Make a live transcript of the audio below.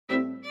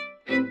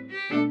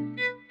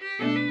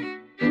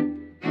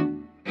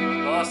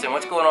Johnson.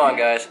 What's going on,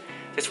 guys?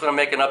 Just want to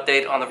make an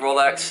update on the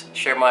Rolex,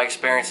 share my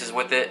experiences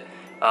with it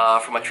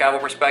from a travel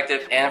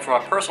perspective and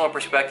from a personal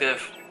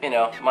perspective. You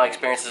know, my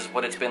experiences,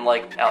 what it's been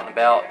like out and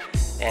about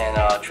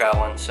and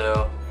traveling.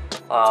 So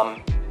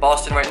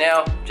Boston right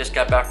now, just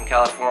got back from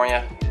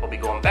California. We'll be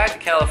going back to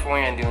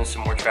California and doing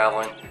some more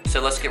traveling.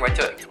 So let's get right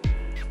to it.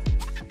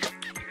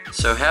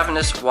 So having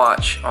this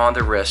watch on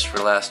the wrist for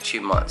the last 2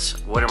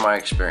 months, what are my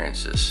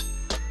experiences?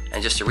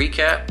 And just to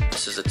recap,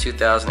 this is a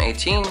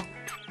 2018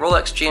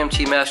 Rolex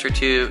GMT Master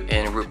 2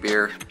 in root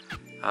beer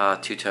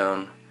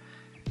two-tone.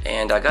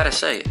 And I gotta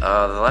say, the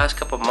last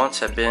couple of months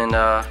have been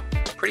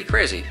pretty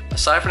crazy.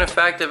 Aside from the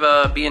fact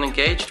of being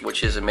engaged,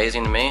 which is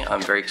amazing to me,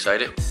 I'm very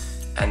excited.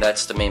 And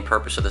that's the main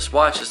purpose of this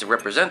watch, is to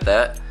represent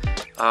that.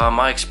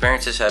 My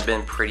experiences have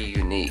been pretty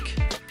unique.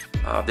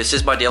 This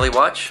is my daily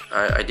watch.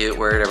 I do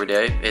wear it every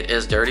day. It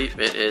is dirty.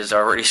 It is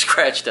already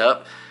scratched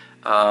up.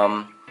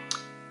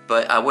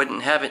 But I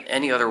wouldn't have it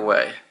any other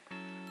way.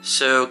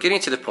 So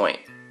getting to the point,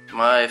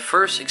 my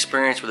first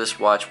experience with this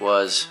watch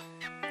was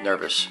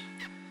nervous.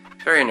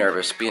 Very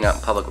nervous being out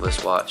in public with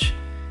this watch.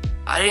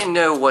 I didn't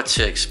know what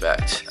to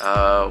expect.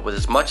 With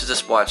as much as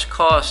this watch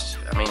cost,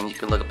 I mean, you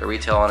can look up the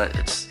retail on it,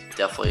 it's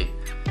definitely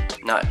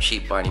not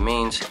cheap by any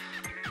means.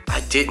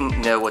 I didn't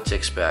know what to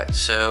expect,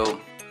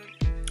 so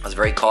I was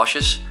very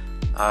cautious.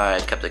 I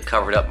kept it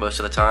covered up most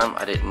of the time.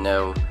 I didn't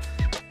know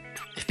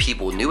if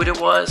people knew what it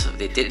was, if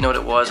they didn't know what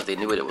it was, if they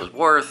knew what it was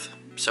worth,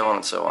 so on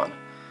and so on.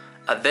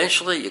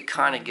 Eventually, you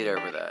kind of get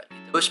over that.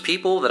 Most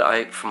people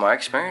that from my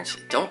experience,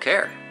 don't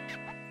care.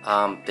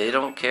 They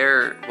don't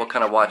care what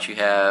kind of watch you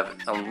have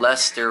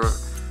unless they're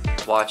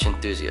watch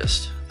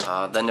enthusiasts.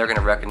 Then they're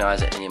gonna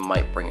recognize it and you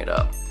might bring it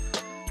up.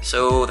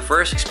 So the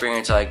first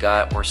experience I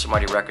got where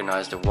somebody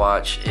recognized the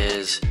watch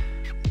is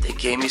they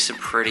gave me some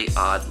pretty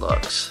odd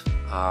looks.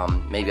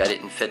 Maybe I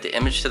didn't fit the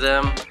image to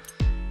them.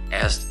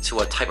 As to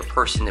what type of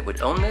person that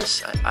would own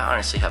this, I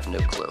honestly have no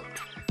clue.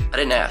 I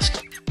didn't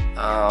ask,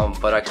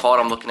 but I caught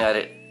them looking at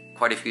it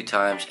quite a few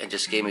times and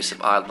just gave me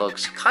some odd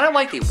looks, kind of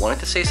like they wanted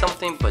to say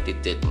something, but they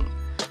didn't.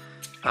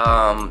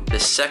 The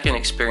second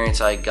experience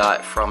I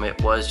got from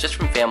it was just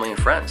from family and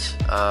friends.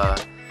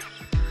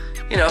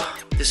 You know,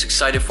 just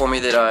excited for me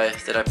that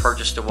I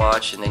purchased a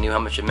watch and they knew how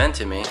much it meant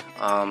to me,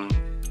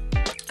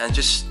 and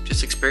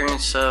just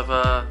experience of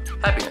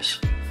happiness.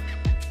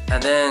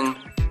 And then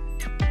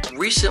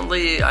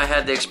recently I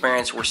had the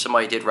experience where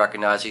somebody did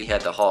recognize he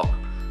had the Hawk,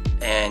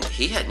 and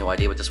he had no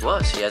idea what this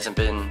was. He hasn't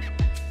been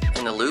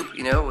in the loop,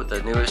 you know, with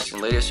the newest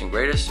and latest and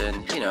greatest,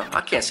 and you know,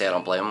 I can't say I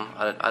don't blame him.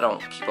 I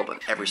don't keep up on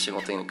every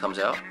single thing that comes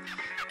out,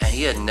 and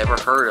he had never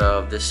heard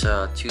of this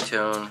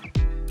two-tone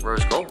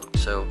rose gold,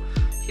 so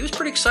he was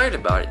pretty excited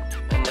about it.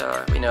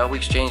 And you know, we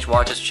exchanged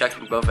watches, checked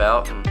them both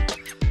out, and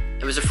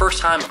it was the first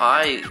time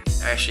I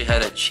actually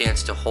had a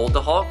chance to hold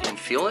the Hawk and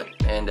feel it.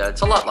 And it's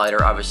a lot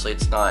lighter, obviously.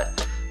 It's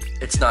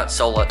not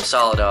solid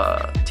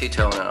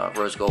two-tone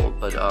rose gold,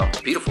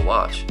 but beautiful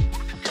watch.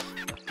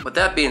 With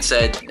that being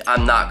said,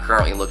 I'm not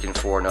currently looking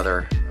for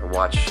another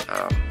watch.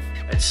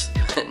 It's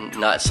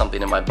not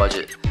something in my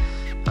budget.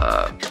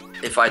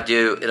 If I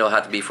do, it'll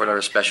have to be for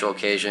another special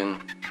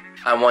occasion.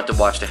 I want the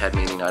watch to have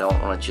meaning. I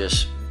don't want to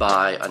just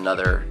buy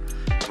another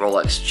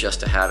Rolex just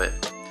to have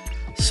it.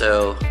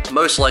 So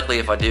most likely,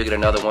 if I do get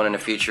another one in the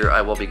future,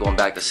 I will be going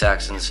back to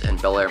Saxon's in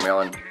Bel Air,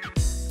 Maryland.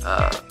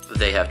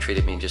 They have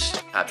treated me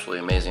just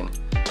absolutely amazing.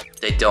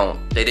 They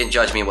didn't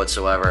judge me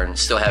whatsoever, and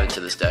still haven't to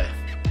this day.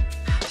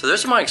 So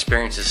those are my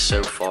experiences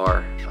so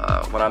far.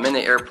 When I'm in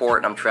the airport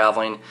and I'm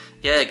traveling,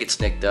 yeah, it gets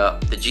nicked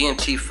up. The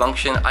GMT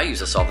function, I use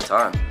this all the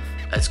time.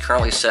 It's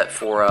currently set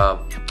for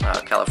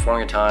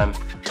California time.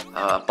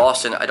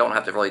 Boston, I don't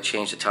have to really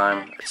change the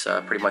time. It's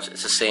pretty much the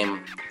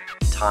same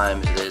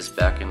time as it is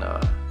back in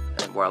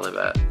where I live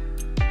at.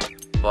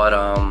 But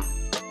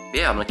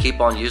yeah, I'm gonna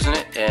keep on using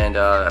it, and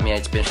I mean,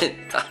 it's been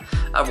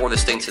I wore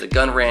this thing to the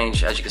gun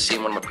range, as you can see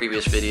in one of my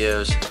previous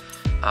videos.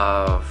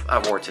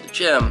 I wore it to the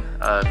gym.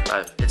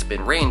 It's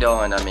been rained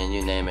on. I mean,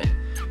 you name it.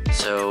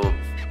 So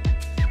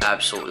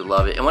absolutely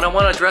love it. And when I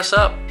want to dress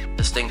up,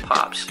 this thing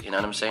pops. You know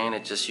what I'm saying?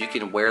 It just, you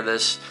can wear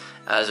this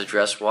as a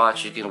dress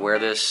watch. You can wear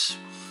this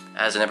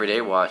as an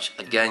everyday watch.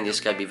 Again, you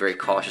just gotta be very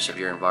cautious of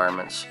your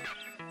environments.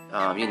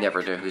 You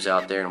never know who's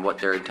out there and what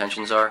their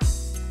intentions are.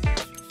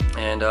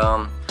 And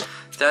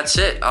that's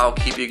it. I'll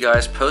keep you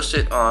guys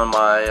posted on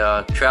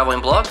my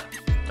traveling blog.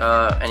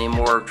 Any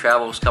more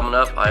travels coming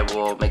up, I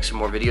will make some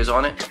more videos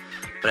on it.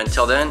 But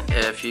until then,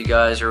 if you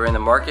guys are in the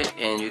market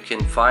and you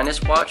can find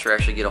this watch or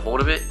actually get a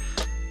hold of it,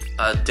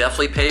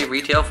 definitely pay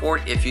retail for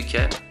it if you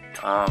can.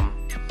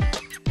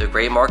 The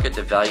gray market,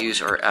 the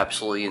values are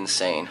absolutely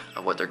insane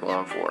of what they're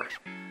going for.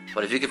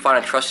 But if you can find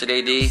a trusted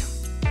AD,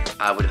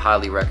 I would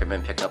highly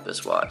recommend picking up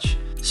this watch.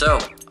 So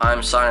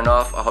I'm signing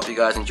off. I hope you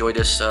guys enjoyed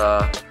this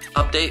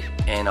update,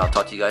 and I'll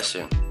talk to you guys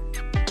soon.